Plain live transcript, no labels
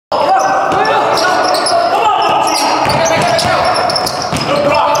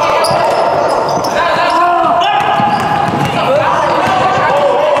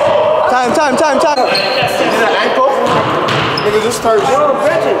Tarsh. Yo,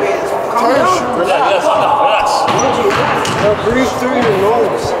 Gretchen. Tarsh. Relax. Breathe through your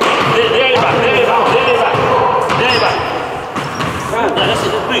nose. There, back. That's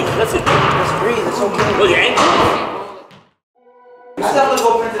it, just breathe. That's it. Just breathe, it's okay. Look, your ankle. You still have to go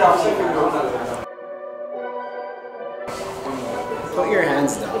print it out. Put your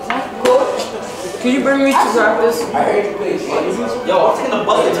hands down. Can you bring me to practice? I heard you play. Yo, I'm taking the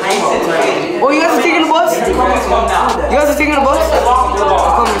bus to time. Oh, you guys are taking the bus? You guys are taking the bus?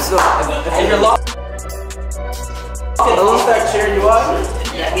 I'll come yourself. If you're locked, I'll start cheering you up.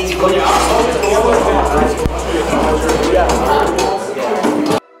 that means you go to your house.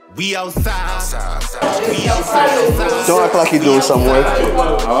 We outside. We outside. Don't act like you're doing some work.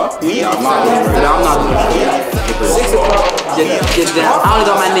 I'm not doing it. 6 o'clock. Get down. I only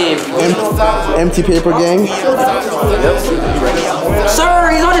got my name. Empty paper gang.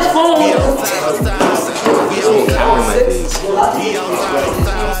 Sir, he's on his phone.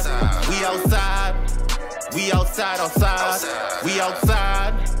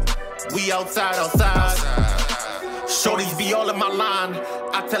 We outside. Shorties be all in my line.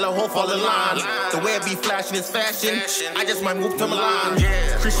 I tell her, fall in line. The way I be flashing is fashion. I just might move to Milan.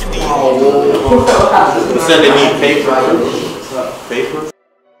 Christian D. You said they need paper. Paper?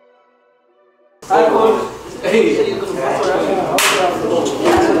 Hey.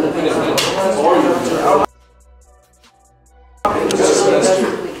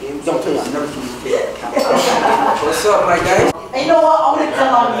 What's up, my guy? Hey, you know what? I'm gonna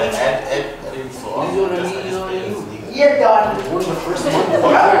tell on you. You're done. You're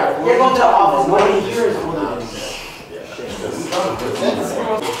going to the office.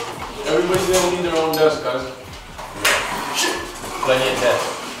 Everybody's gonna need their own desk, guys. Plenty of desks.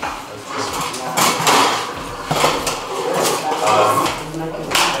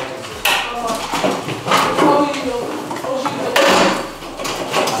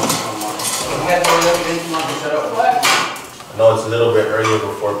 I know it's a little bit earlier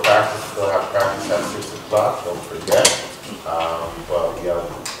before practice. We'll have practice at 6 o'clock. Don't forget. But we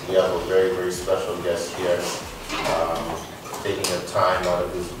have a very, very special guest here, taking the time out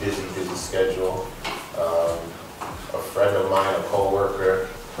of his busy schedule. A friend of mine, a co-worker,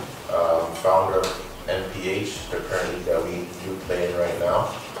 founder of NPH, the currently that we do playing right now.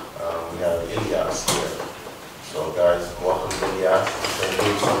 We have Ilyas here. So guys, welcome to Ilyas. He's going to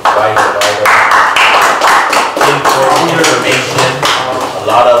give you some vital information, a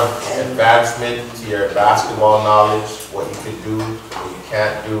lot of advancement to your basketball knowledge, what you can do, what you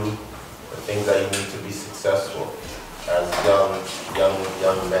can't do, the things that you need to be successful as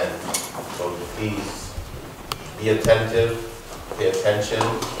young men. So please be attentive, pay attention,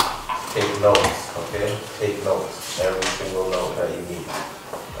 take notes, okay? Take notes, every single note that you need.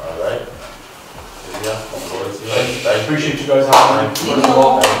 All right? I appreciate you guys having me. First of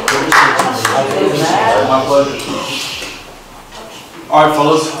all, my pleasure. All right,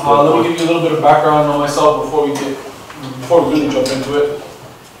 fellas. Let me give you a little bit of background on myself before we really jump into it.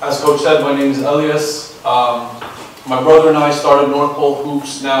 As Coach said, my name is Elias. My brother and I started North Pole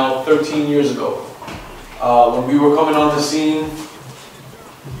Hoops now 13 years ago. When we were coming on the scene,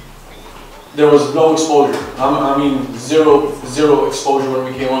 there was no exposure. I mean, zero exposure when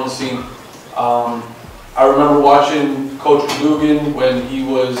we came on the scene. I remember watching Coach Cadougan when he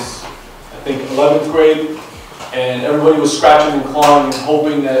was, I think, 11th grade, and everybody was scratching and clawing and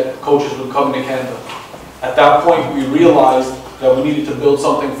hoping that coaches would come to Canada. At that point, we realized that we needed to build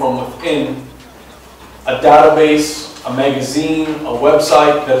something from within, a database, a magazine, a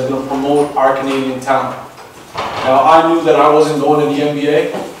website that is going to promote our Canadian talent. Now, I knew that I wasn't going to the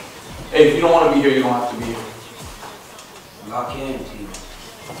NBA. Hey, if you don't want to be here, you don't have to be here. Lock in, team.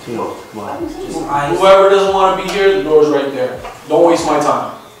 Whoever doesn't want to be here, the door's right there. Don't waste my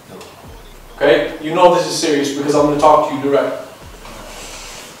time. Okay? You know this is serious because I'm going to talk to you direct.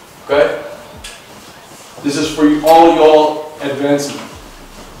 Okay? This is for all y'all advancement.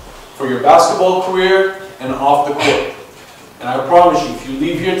 For your basketball career and off the court. And I promise you, if you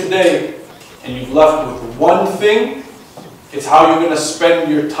leave here today and you've left with one thing, it's how you're going to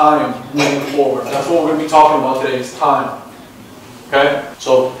spend your time moving forward. That's what we're going to be talking about today, is time. Okay?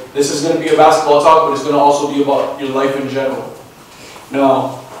 So this is going to be a basketball talk, but it's going to also be about your life in general.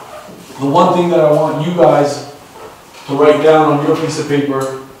 Now, the one thing that I want you guys to write down on your piece of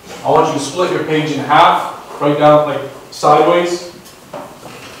paper, I want you to split your page in half, write down like sideways.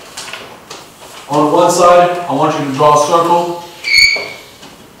 On one side, I want you to draw a circle.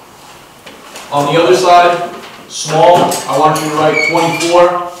 On the other side, small, I want you to write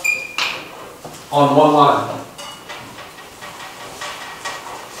 24 on one line.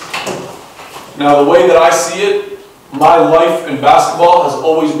 Now the way that I see it my life and basketball has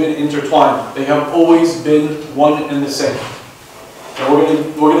always been intertwined. They have always been one and the same. And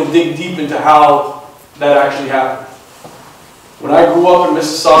we're gonna dig deep into how that actually happened. When I grew up in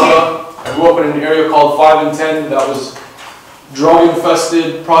Mississauga, I grew up in an area called 5 and 10 that was drug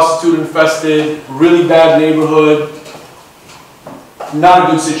infested, prostitute infested, really bad neighborhood. Not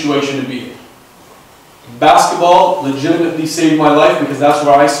a good situation to be in. Basketball legitimately saved my life because that's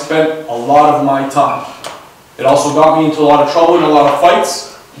where I spent a lot of my time. It also got me into a lot of trouble and a lot of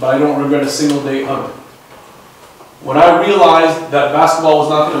fights, but I don't regret a single day of it. When I realized that basketball was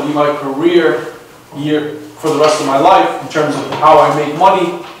not going to be my career here for the rest of my life in terms of how I make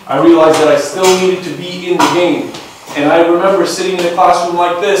money, I realized that I still needed to be in the game. And I remember sitting in a classroom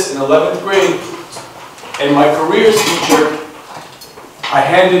like this in 11th grade, and my careers teacher, I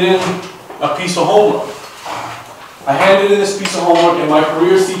handed in a piece of homework. I handed in this piece of homework, and my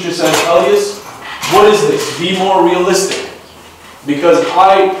careers teacher said, Elias, what is this? Be more realistic. Because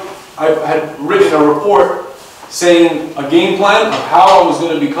I had written a report saying a game plan of how I was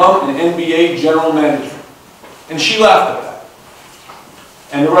going to become an NBA general manager. And she laughed at that.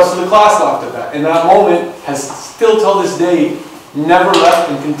 And the rest of the class laughed at that. And that moment has still till this day never left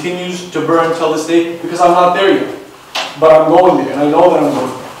and continues to burn till this day because I'm not there yet. But I'm going there and I know that I'm going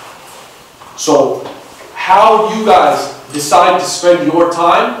there. So how you guys decide to spend your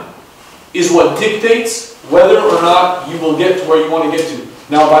time is what dictates whether or not you will get to where you want to get to.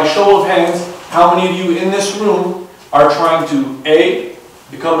 Now by show of hands, how many of you in this room are trying to A,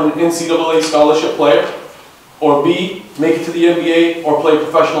 become an NCAA scholarship player, or B, make it to the NBA or play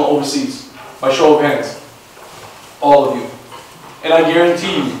professional overseas? By show of hands. All of you. And I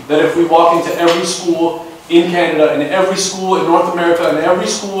guarantee you that if we walk into every school in Canada and every school in North America and every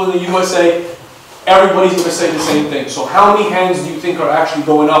school in the USA, everybody's going to say the same thing. So how many hands do you think are actually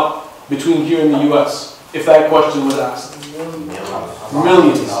going up between here and the US if that question was asked?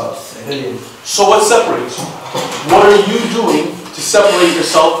 Millions. So what separates you? What are you doing to separate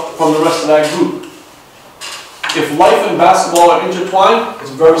yourself from the rest of that group? If life and basketball are intertwined,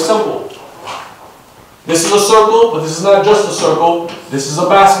 it's very simple. This is a circle, but this is not just a circle. This is a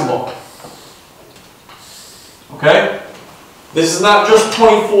basketball. Okay? This is not just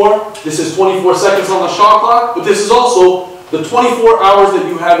 24. This is 24 seconds on the shot clock, but this is also the 24 hours that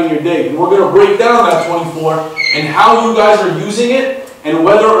you have in your day. And we're going to break down that 24 and how you guys are using it and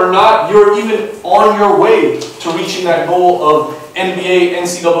whether or not you're even on your way to reaching that goal of NBA,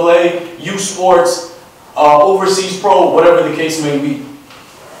 NCAA, U Sports, overseas pro, whatever the case may be.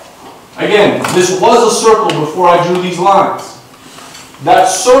 Again, this was a circle before I drew these lines. That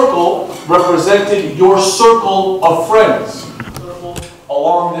circle represented your circle of friends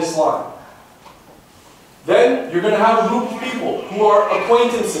along this line. Then you're going to have a group of people who are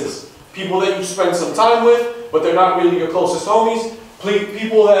acquaintances, people that you spend some time with, but they're not really your closest homies,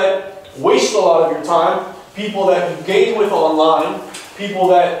 people that waste a lot of your time, people that you game with online, people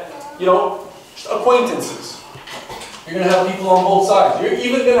that, you know, just acquaintances. You're going to have people on both sides. You're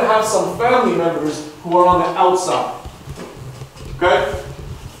even going to have some family members who are on the outside. Okay?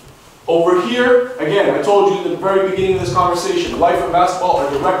 Over here, again, I told you at the very beginning of this conversation, life and basketball are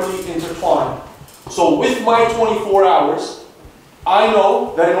directly intertwined. So with my 24 hours, I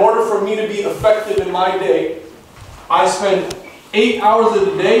know that in order for me to be effective in my day, I spend 8 hours of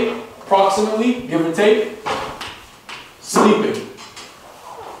the day, approximately, give or take, sleeping.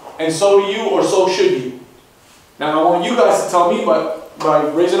 And so do you, or so should you. Now I want you guys to tell me by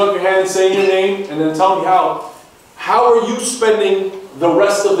raising up your hand and saying your name, and then tell me how are you spending the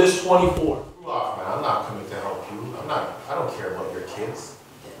rest of this 24? Look, man, I'm not coming to help you. I don't care about your kids.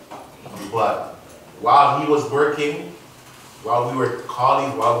 But while he was working, while we were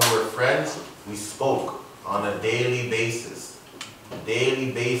colleagues, while we were friends, we spoke on a daily basis.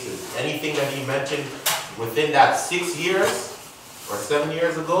 Daily basis. Anything that he mentioned within that 6 years or 7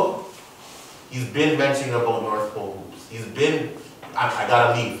 years ago, he's been mentioning about North Pole hoops. He's been, I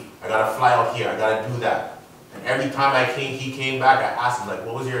gotta leave. I gotta fly out here. I gotta do that. And every time he came back, I asked him, like,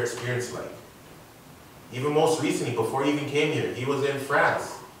 what was your experience like? Even most recently, before he even came here, he was in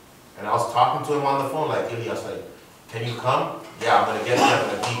France. And I was talking to him on the phone, like, Elias, like, can you come? Yeah, I'm gonna get you, I'm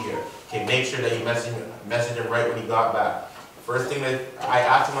gonna be here. Okay, make sure that you message him right when he got back. First thing that I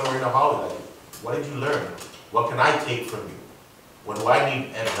asked him when we were in the hallway, like, what did you learn? What can I take from you? What do I need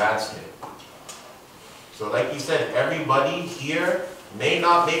advancement? So like you said, everybody here may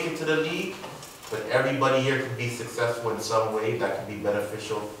not make it to the league, but everybody here can be successful in some way that can be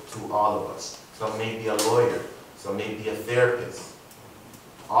beneficial to all of us. Some may be a lawyer, some may be a therapist.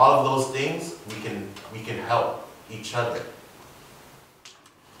 All of those things, we can help each other.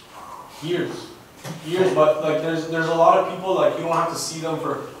 Years. years, but like there's a lot of people like you don't have to see them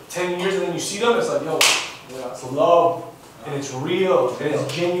for 10 years and then you see them, it's like, yo, it's love and it's real and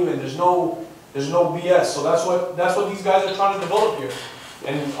it's genuine. There's no BS. So that's what these guys are trying to develop here.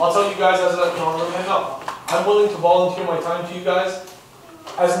 And I'll tell you guys as a hang up. I'm willing to volunteer my time to you guys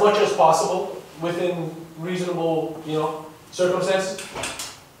as much as possible within reasonable, circumstances.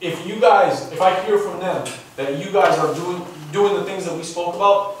 If I hear from them that you guys are doing the things that we spoke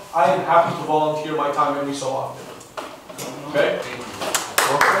about, I am happy to volunteer my time every so often. Okay?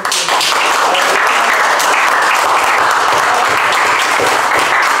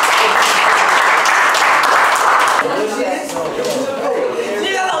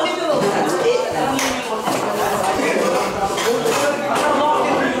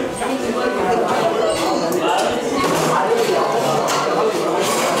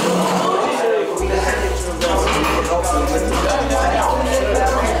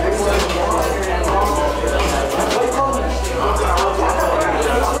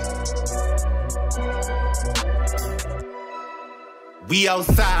 We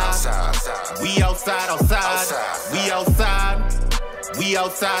outside, we outside, outside, we outside, we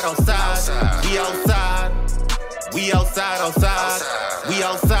outside, outside, we outside, we outside, outside, we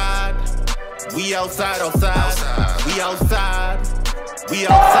outside, we outside, outside, we outside, we outside, outside, we outside, we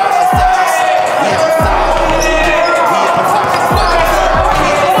outside,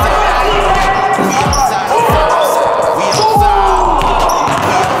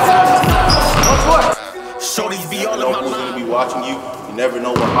 shorties be all in my line. Gonna be watching you. You never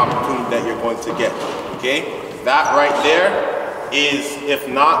know what opportunity that you're going to get. Okay, that right there is, if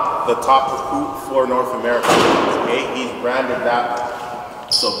not the top recruit for North America. Okay, he's branded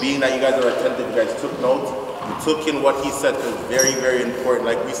that. So being that you guys are attentive, you guys took notes. You took in what he said, because it's very, very important.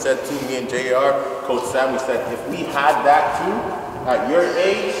 Like we said too, me and JR, Coach Sam, we said if we had that too at your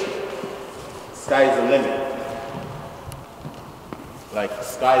age, sky's the limit. Like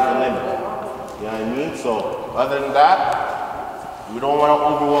sky's the limit. You know what I mean? So other than that, we don't want to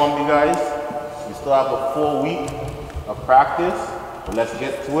overwhelm you guys. We still have a full week of practice, but let's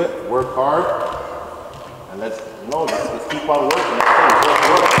get to it. Work hard, and let's keep on working.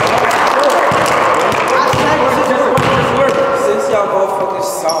 Since y'all go fucking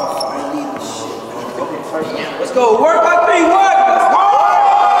soft, I need this shit. Let's go. Work on 3. Work. Let's go.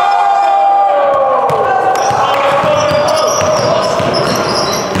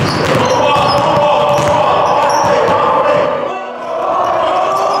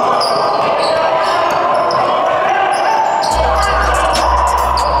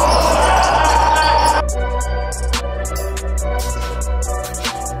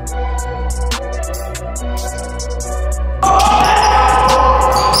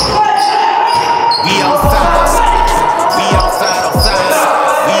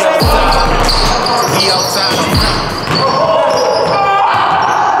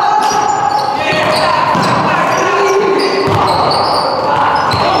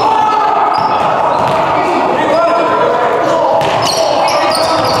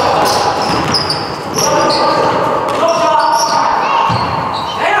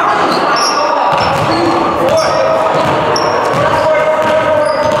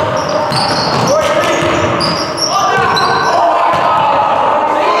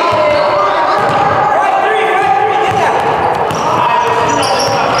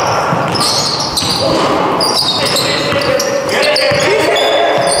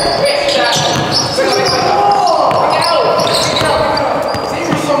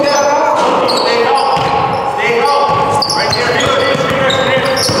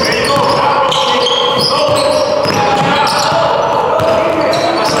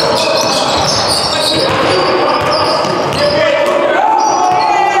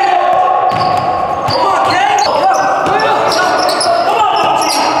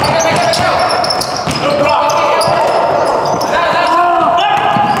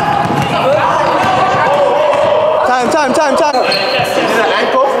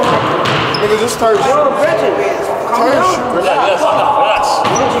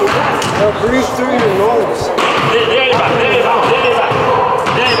 Breathe through your nose.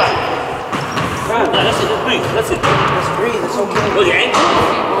 That's it, just breathe. That's it. Just breathe. It's okay. Go your ankle.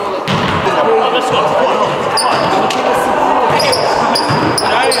 Oh, let's go.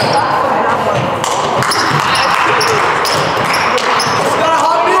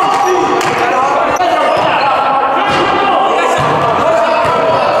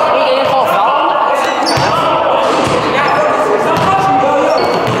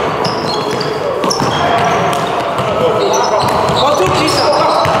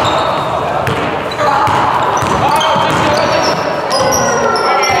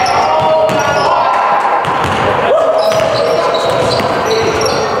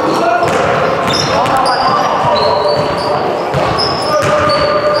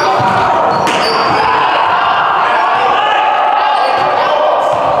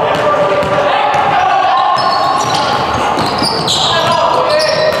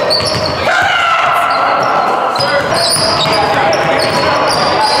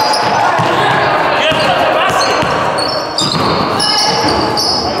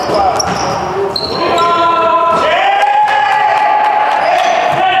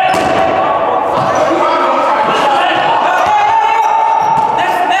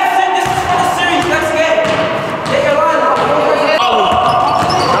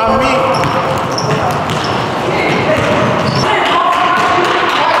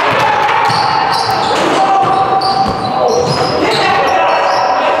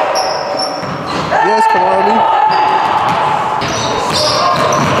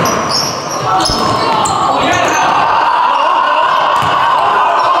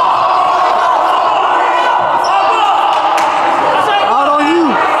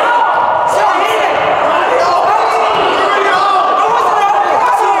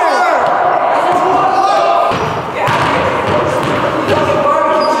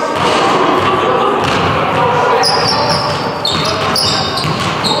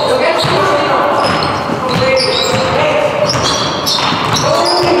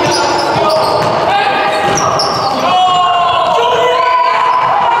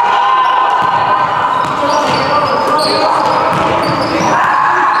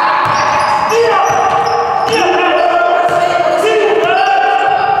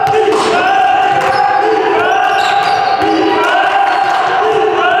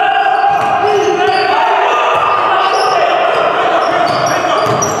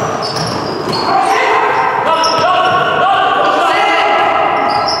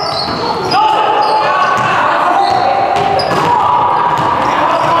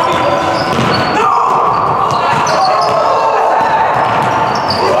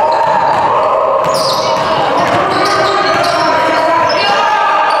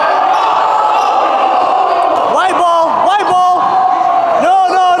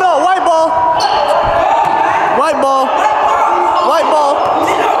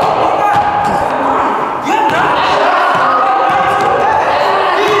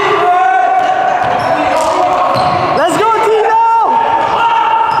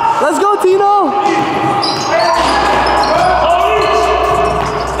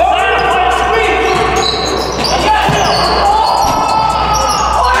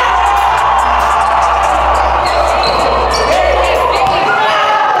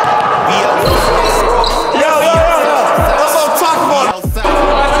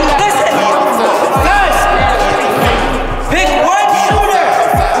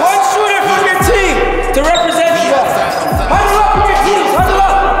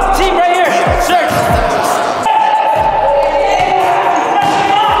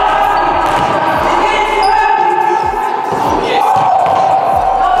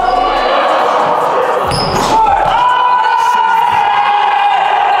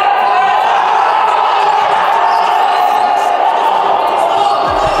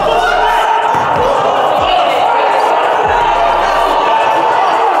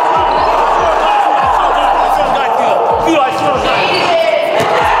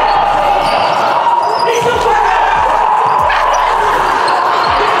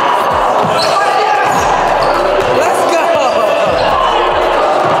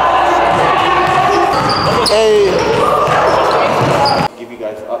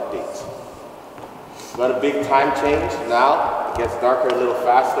 Got a big time change now. It gets darker a little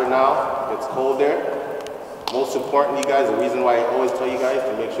faster now. It gets colder. Most importantly, guys, the reason why I always tell you guys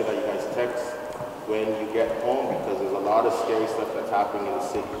to make sure that you guys text when you get home, because there's a lot of scary stuff that's happening in the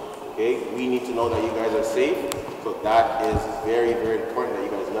city. Okay? We need to know that you guys are safe. So that is very, very important that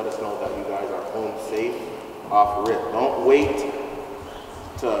you guys let us know that you guys are home safe off rip. Don't wait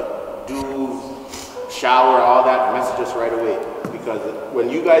to do, shower, all that, message us right away. Because when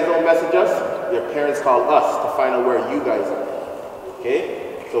you guys don't message us, your parents call us to find out where you guys are.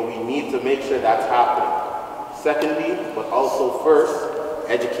 Okay? So we need to make sure that's happening. Secondly, but also first,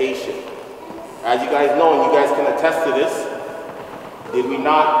 education. As you guys know, and you guys can attest to this, did we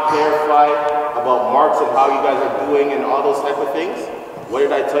not clarify about marks and how you guys are doing and all those type of things? What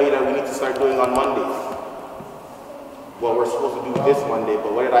did I tell you that we need to start doing on Mondays? Well, we're supposed to do this Monday,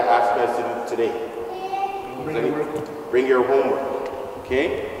 but what did I ask you guys to do today? Bring your homework,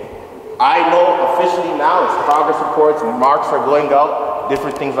 okay? I know officially now it's progress reports, marks are going out,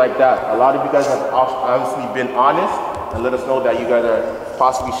 different things like that. A lot of you guys have obviously been honest and let us know that you guys are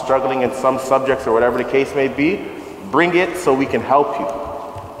possibly struggling in some subjects or whatever the case may be. Bring it so we can help you,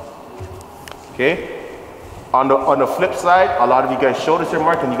 okay? On the flip side, a lot of you guys showed us your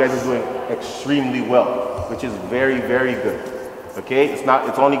mark and you guys are doing extremely well, which is very, very good. Okay,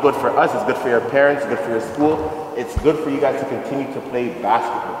 it's only good for us, it's good for your parents, it's good for your school, it's good for you guys to continue to play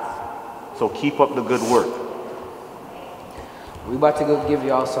basketball. So keep up the good work. We about to go give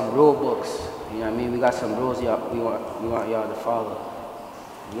y'all some rule books. You know what I mean? We got some rules we want y'all to follow.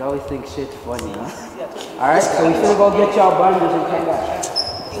 We always think shit's funny, huh? Alright, so we finna go get y'all binders and come back.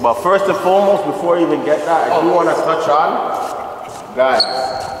 But first and foremost, before you even get that, I do want to touch on, guys,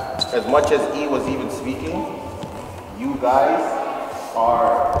 as much as E was even speaking, you guys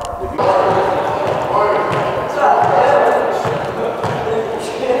are...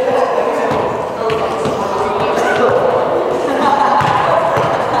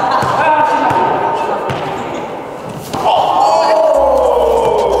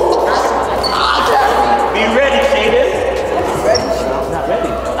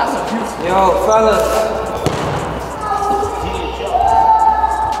 Yo, fellas.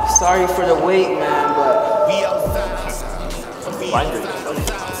 Sorry for the wait, man, but We outside. We outside.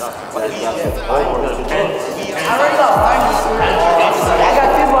 I already got binders. I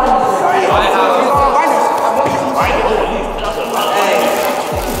got 2 binders.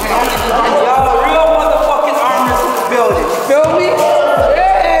 y'all real motherfucking armors in the building. You feel me?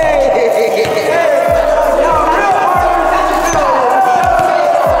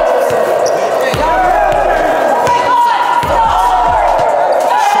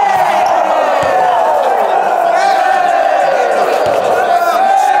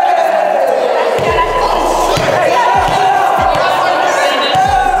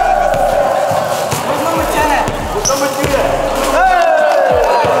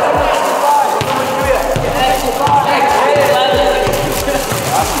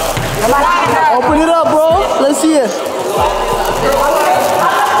 Open it up, bro. Let's see it. Pull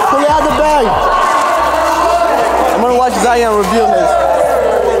it out the bag. I'm gonna watch Zion reveal his.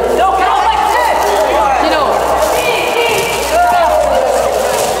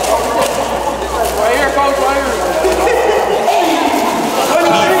 Right here, coach, right here.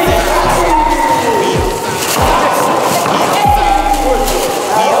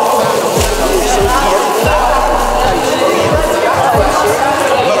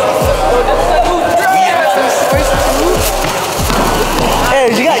 Hey,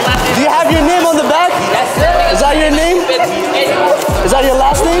 do you have your name on the back? Is that your name? Is that your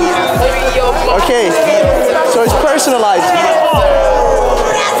last name? Okay, so it's personalized.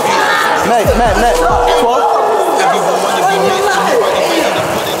 Matt, 12?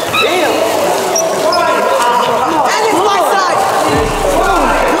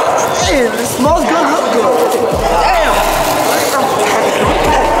 Hey, it smells good, look good. Damn!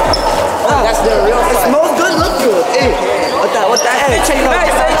 That's the real side. It smells good, look good. Hey, what that? Hey, check it out.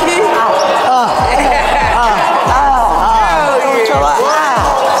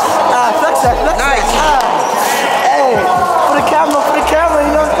 Flex that. Nice. Hey, for the camera,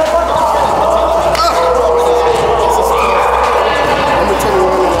 you know what I'm talking about? I'm gonna tell you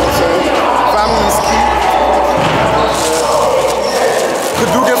one thing, I'm saying. Family is key.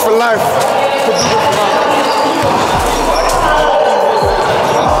 Cadougan for life.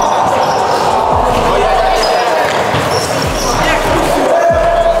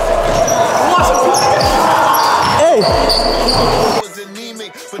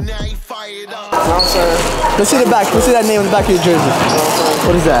 Let's see the back. Let's see that name on the back of your jersey.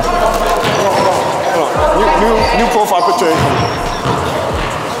 What is that? New profile picture.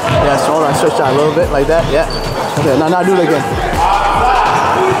 Yeah, so hold on. Stretch out a little bit like that. Yeah. Okay, now do it again.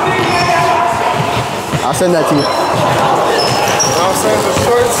 I'll send that to you. I'm saying the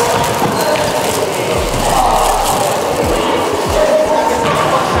shorts.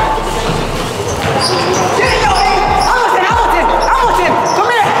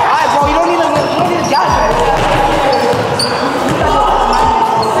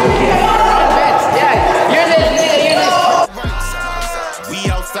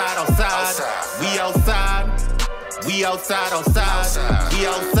 We outside, outside. We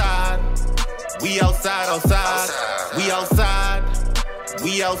outside. We outside, outside. We outside.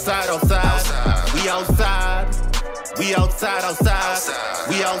 We outside, outside. We outside. We outside, outside.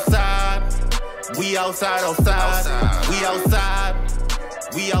 We outside. We outside, outside. We outside.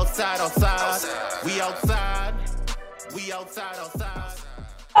 We outside, outside. We outside. We outside, outside.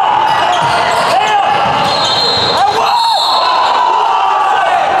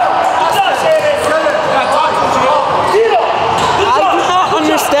 I do not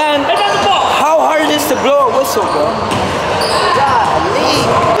understand how hard it is to blow a whistle, bro.